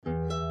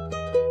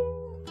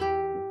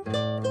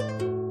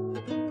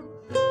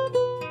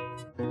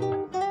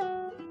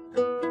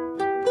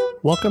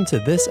Welcome to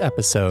this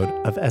episode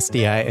of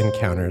SDI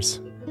Encounters,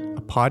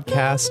 a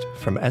podcast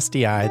from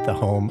SDI, the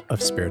home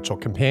of spiritual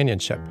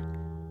companionship.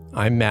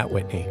 I'm Matt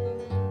Whitney.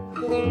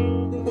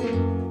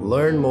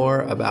 Learn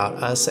more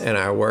about us and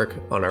our work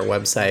on our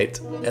website,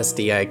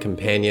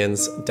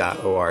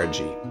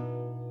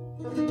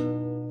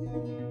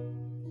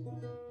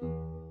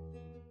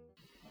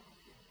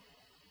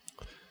 sdicompanions.org.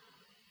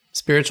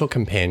 Spiritual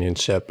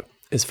companionship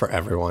is for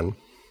everyone.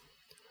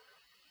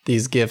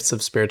 These gifts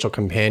of spiritual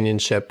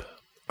companionship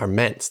are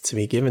meant to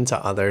be given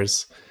to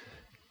others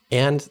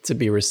and to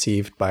be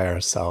received by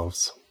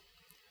ourselves.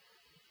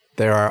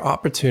 There are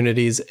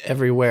opportunities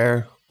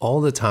everywhere,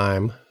 all the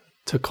time,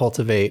 to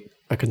cultivate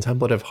a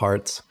contemplative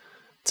heart,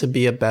 to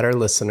be a better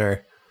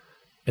listener,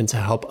 and to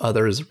help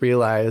others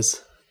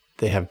realize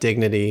they have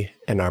dignity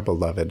and are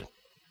beloved.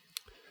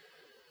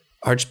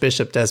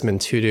 Archbishop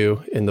Desmond Tutu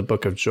in the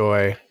Book of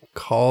Joy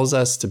calls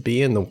us to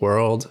be in the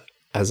world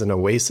as an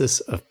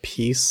oasis of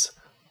peace,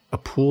 a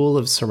pool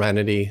of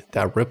serenity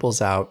that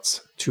ripples out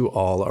to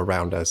all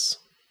around us.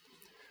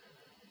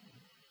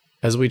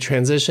 As we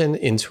transition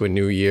into a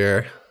new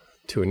year,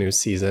 to a new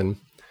season,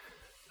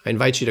 I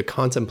invite you to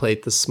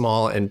contemplate the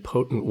small and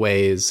potent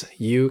ways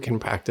you can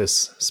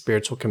practice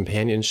spiritual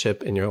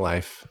companionship in your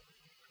life,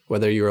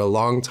 whether you're a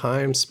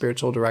long-time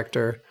spiritual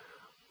director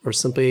or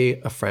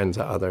simply a friend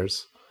to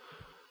others.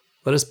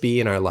 Let us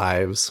be in our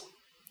lives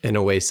an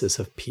oasis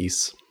of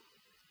peace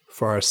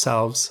for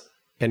ourselves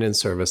and in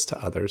service to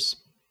others.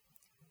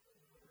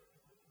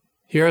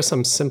 Here are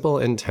some simple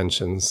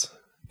intentions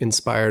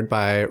inspired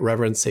by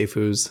Reverend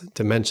Seifu's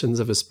Dimensions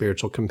of a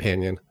Spiritual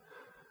Companion,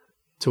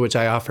 to which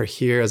I offer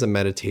here as a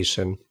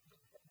meditation.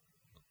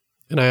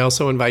 And I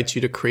also invite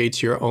you to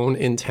create your own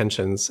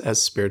intentions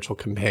as spiritual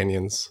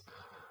companions.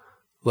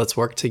 Let's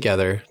work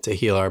together to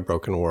heal our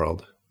broken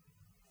world.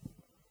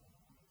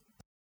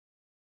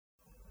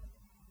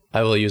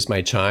 I will use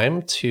my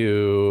chime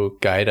to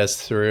guide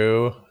us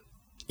through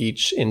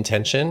each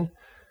intention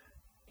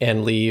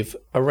and leave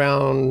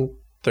around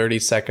 30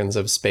 seconds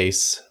of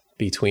space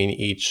between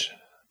each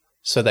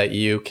so that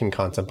you can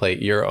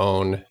contemplate your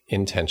own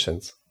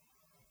intentions.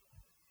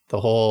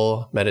 The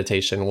whole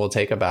meditation will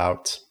take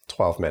about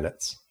 12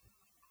 minutes.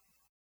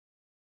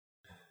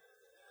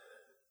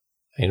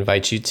 I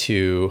invite you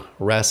to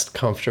rest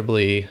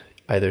comfortably,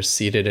 either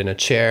seated in a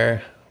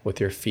chair with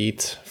your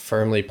feet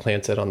firmly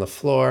planted on the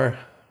floor,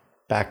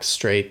 back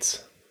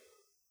straight,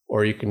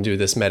 or you can do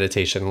this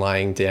meditation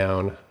lying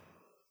down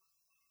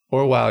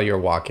or while you're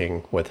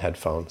walking with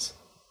headphones.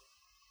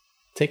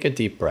 Take a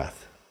deep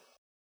breath.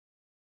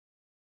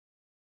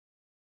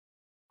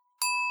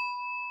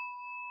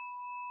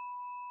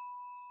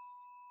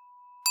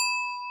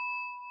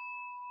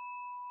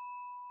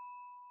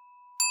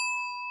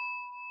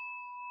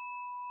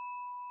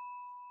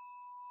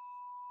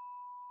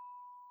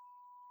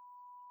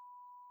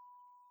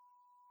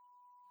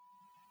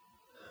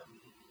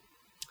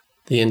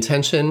 The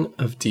intention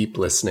of deep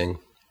listening,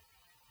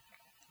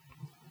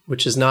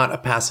 which is not a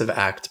passive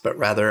act, but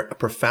rather a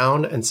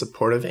profound and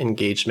supportive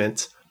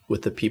engagement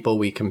with the people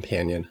we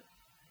companion.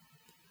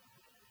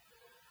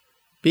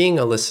 Being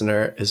a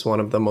listener is one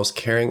of the most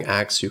caring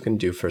acts you can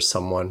do for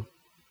someone.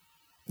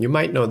 You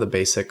might know the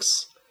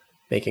basics,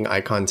 making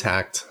eye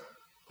contact,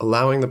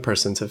 allowing the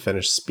person to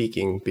finish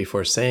speaking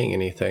before saying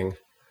anything,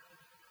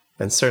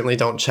 and certainly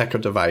don't check a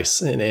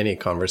device in any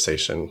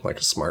conversation like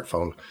a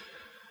smartphone.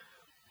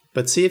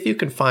 But see if you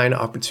can find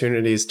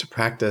opportunities to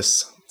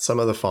practice some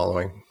of the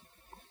following.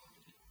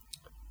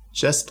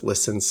 Just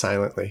listen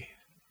silently.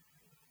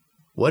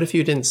 What if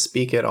you didn't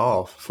speak at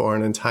all for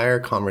an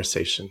entire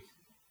conversation?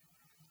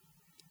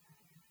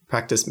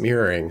 Practice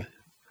mirroring.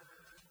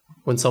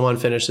 When someone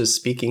finishes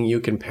speaking, you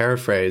can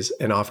paraphrase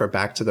and offer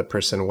back to the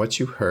person what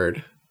you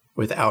heard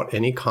without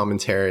any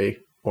commentary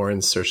or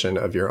insertion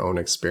of your own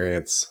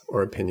experience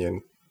or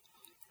opinion.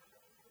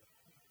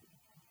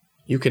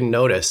 You can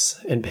notice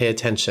and pay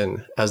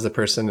attention as the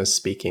person is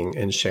speaking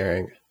and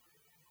sharing.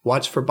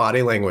 Watch for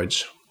body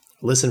language.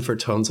 Listen for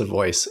tones of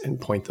voice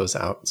and point those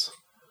out.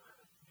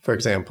 For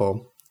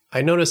example,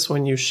 I noticed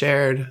when you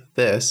shared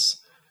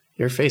this,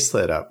 your face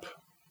lit up.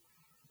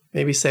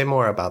 Maybe say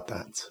more about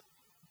that.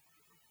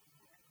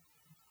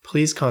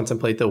 Please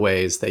contemplate the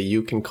ways that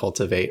you can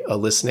cultivate a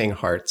listening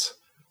heart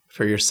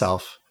for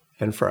yourself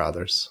and for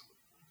others.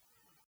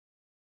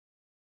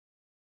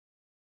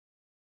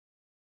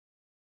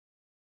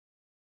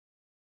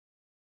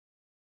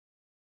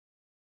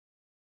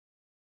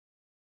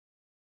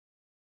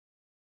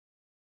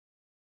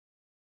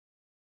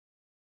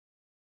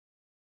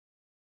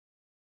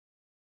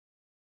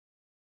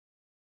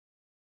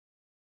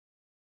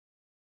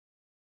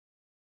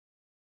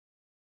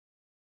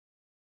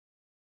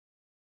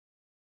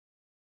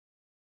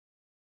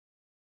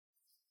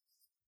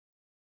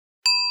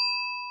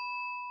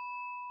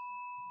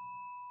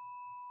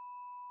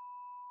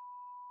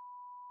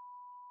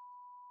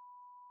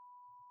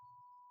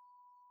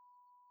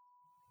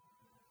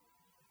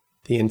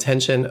 The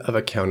intention of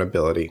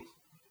accountability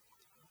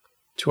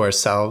to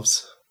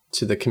ourselves,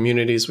 to the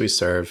communities we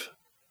serve,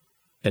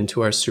 and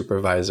to our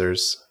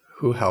supervisors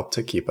who help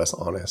to keep us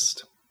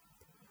honest.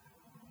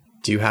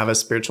 Do you have a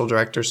spiritual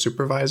director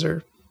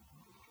supervisor?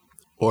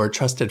 Or a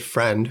trusted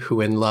friend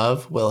who in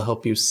love will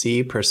help you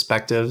see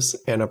perspectives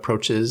and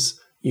approaches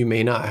you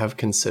may not have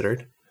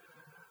considered?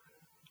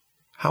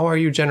 How are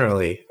you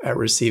generally at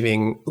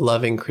receiving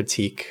loving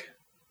critique?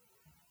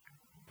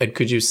 And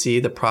could you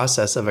see the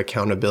process of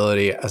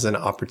accountability as an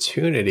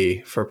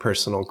opportunity for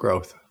personal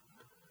growth?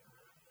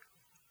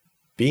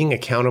 Being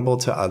accountable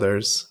to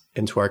others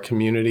and to our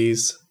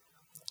communities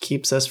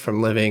keeps us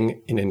from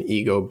living in an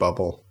ego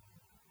bubble.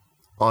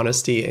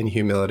 Honesty and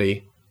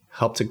humility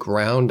help to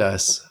ground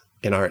us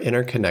in our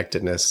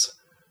interconnectedness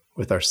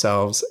with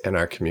ourselves and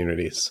our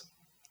communities.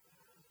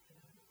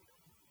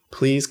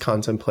 Please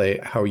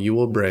contemplate how you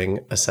will bring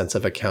a sense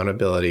of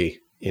accountability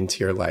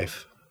into your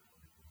life.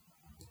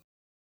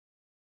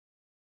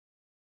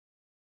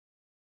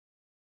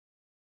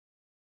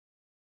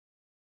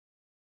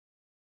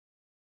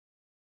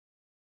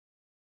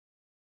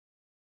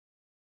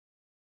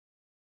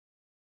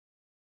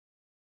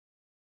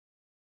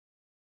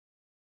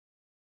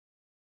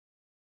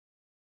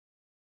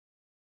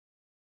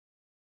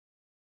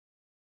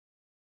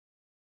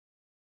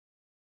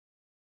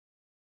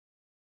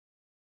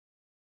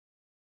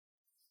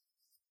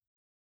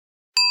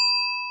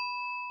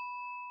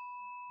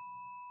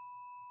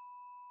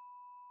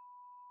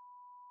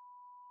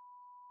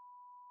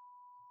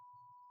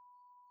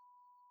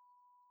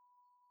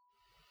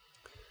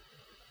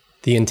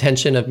 The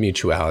intention of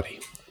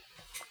mutuality.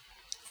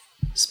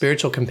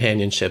 Spiritual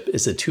companionship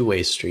is a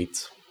two-way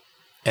street,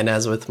 and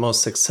as with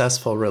most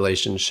successful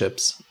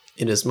relationships,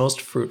 it is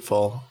most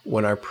fruitful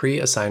when our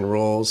pre-assigned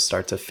roles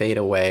start to fade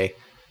away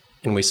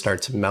and we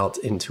start to melt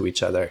into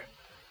each other.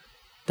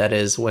 That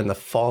is, when the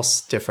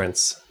false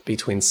difference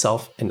between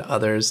self and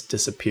others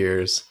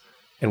disappears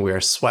and we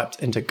are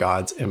swept into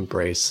God's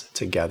embrace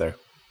together.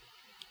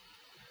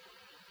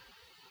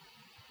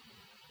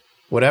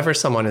 Whatever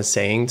someone is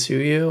saying to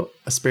you,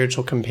 a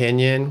spiritual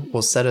companion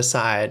will set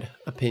aside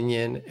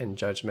opinion and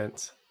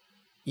judgment,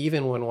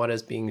 even when what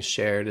is being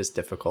shared is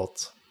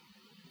difficult,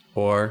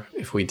 or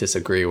if we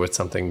disagree with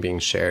something being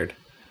shared.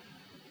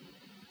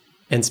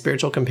 And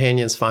spiritual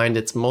companions find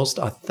its most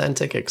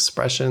authentic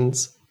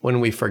expressions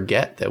when we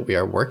forget that we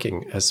are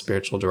working as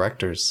spiritual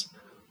directors.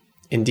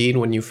 Indeed,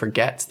 when you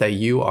forget that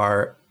you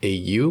are a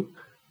you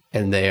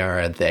and they are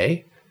a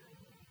they,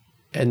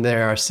 and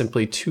there are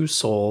simply two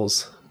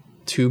souls,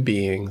 two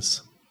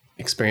beings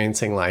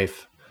experiencing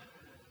life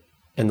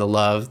and the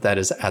love that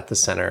is at the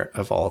center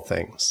of all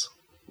things.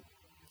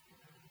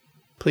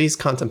 Please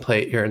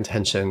contemplate your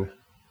intention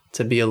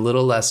to be a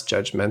little less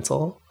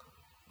judgmental,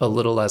 a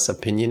little less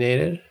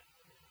opinionated,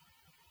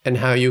 and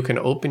how you can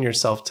open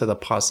yourself to the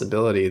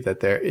possibility that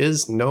there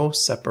is no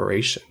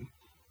separation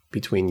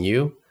between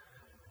you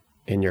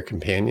and your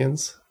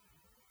companions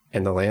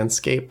and the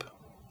landscape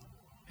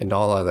and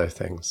all other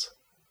things.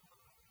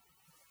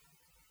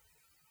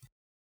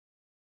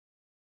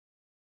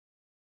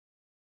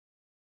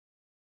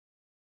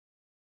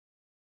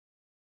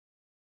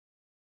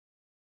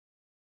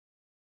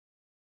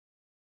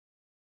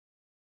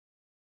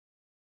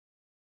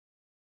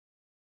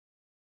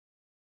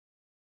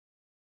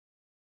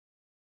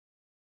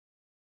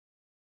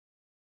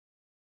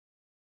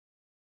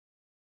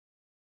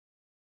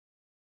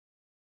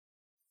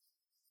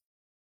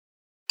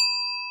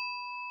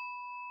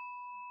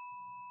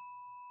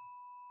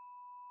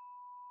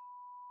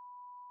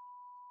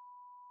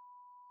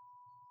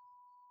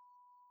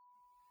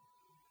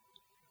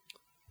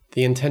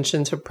 The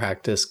intention to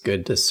practice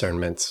good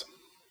discernment.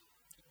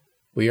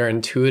 We are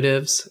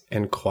intuitives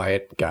and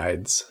quiet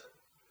guides.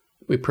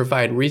 We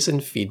provide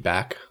reasoned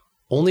feedback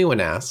only when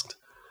asked,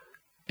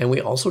 and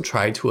we also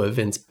try to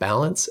evince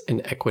balance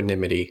and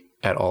equanimity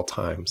at all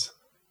times.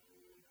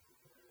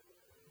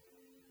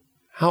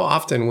 How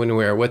often when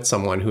we are with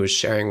someone who is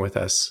sharing with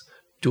us,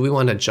 do we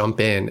want to jump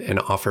in and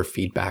offer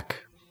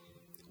feedback?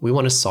 We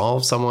want to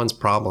solve someone's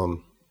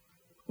problem.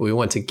 We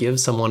want to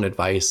give someone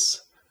advice.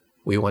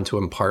 We want to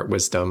impart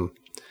wisdom.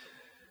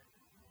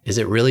 Is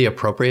it really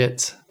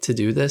appropriate to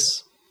do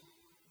this?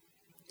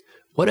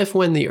 What if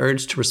when the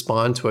urge to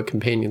respond to a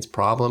companion's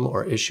problem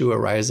or issue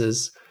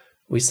arises,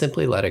 we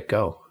simply let it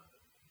go?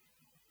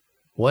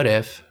 What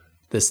if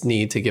this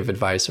need to give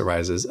advice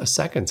arises a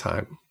second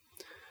time?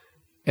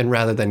 And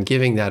rather than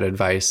giving that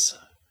advice,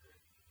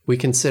 we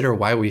consider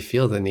why we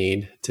feel the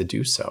need to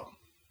do so.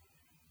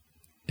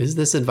 Is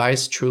this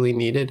advice truly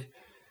needed?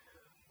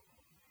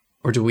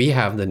 Or do we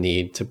have the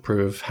need to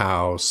prove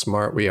how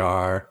smart we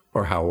are,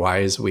 or how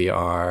wise we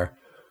are,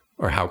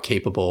 or how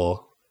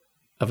capable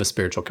of a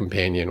spiritual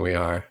companion we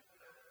are?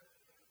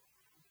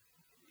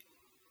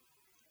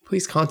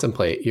 Please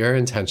contemplate your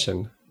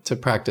intention to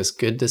practice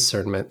good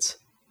discernment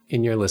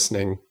in your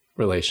listening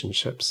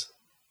relationships.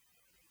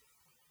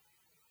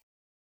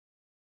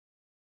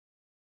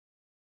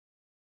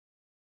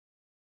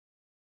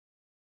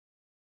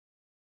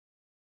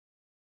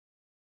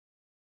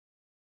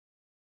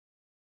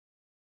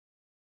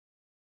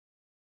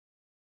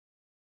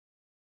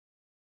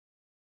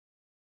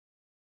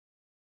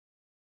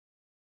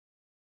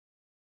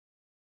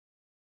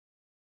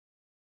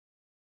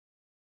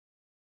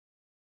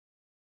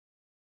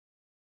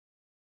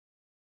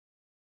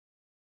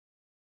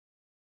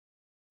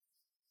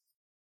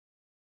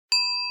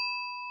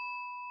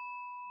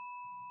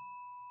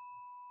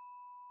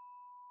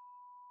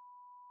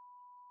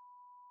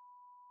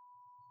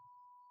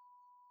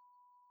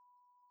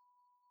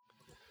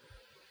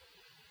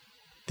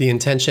 The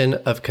intention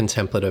of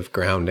contemplative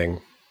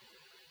grounding.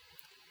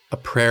 A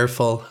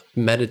prayerful,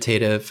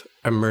 meditative,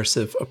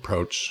 immersive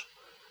approach.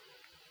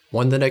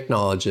 One that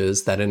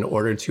acknowledges that in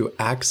order to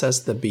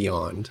access the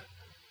beyond,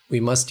 we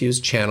must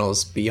use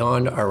channels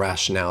beyond our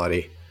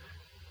rationality,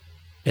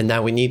 and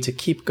that we need to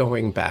keep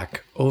going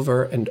back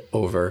over and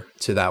over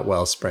to that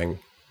wellspring.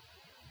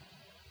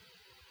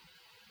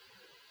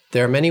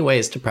 There are many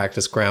ways to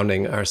practice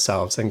grounding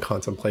ourselves in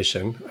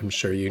contemplation. I'm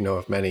sure you know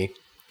of many.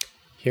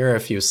 Here are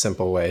a few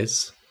simple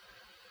ways.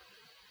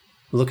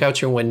 Look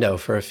out your window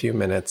for a few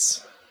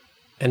minutes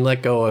and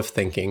let go of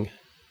thinking.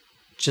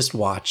 Just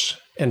watch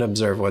and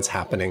observe what's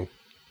happening.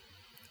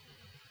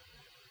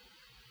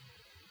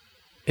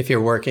 If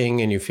you're working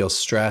and you feel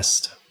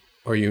stressed,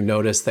 or you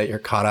notice that you're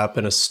caught up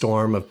in a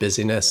storm of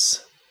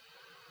busyness,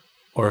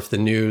 or if the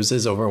news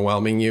is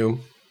overwhelming you,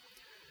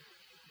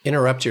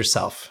 interrupt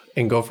yourself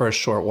and go for a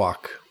short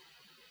walk,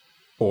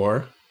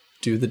 or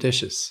do the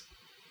dishes.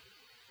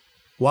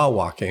 While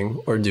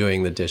walking or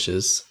doing the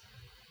dishes,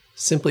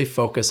 simply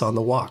focus on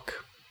the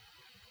walk.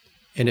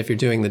 And if you're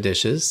doing the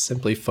dishes,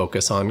 simply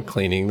focus on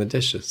cleaning the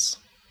dishes.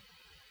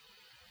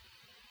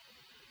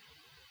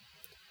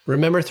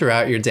 Remember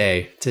throughout your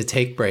day to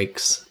take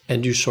breaks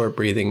and do short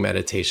breathing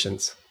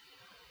meditations.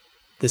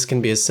 This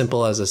can be as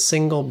simple as a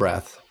single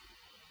breath,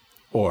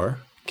 or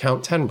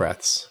count 10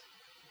 breaths.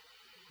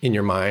 In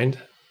your mind,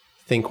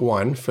 think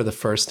 1 for the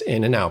first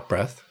in and out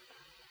breath,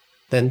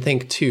 then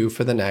think 2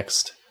 for the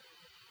next,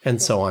 and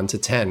so on to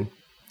 10.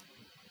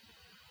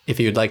 If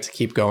you'd like to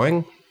keep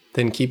going,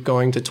 then keep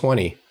going to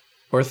 20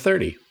 or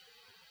 30.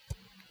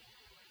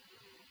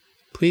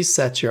 Please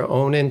set your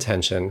own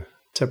intention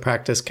to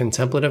practice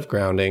contemplative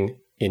grounding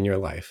in your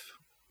life.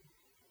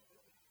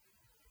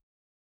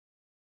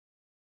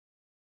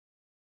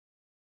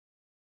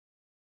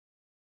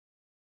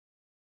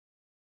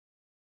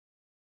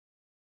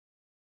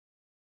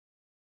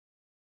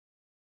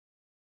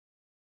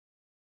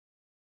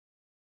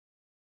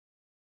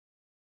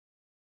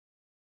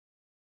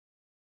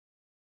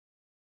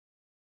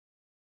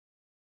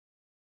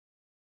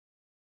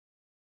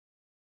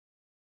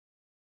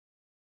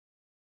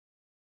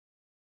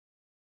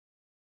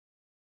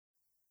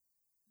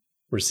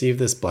 Receive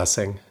this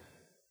blessing.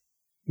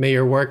 May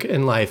your work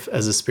in life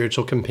as a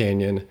spiritual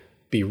companion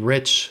be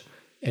rich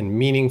and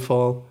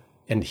meaningful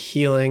and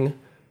healing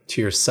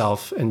to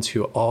yourself and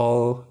to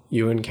all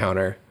you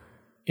encounter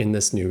in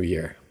this new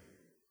year.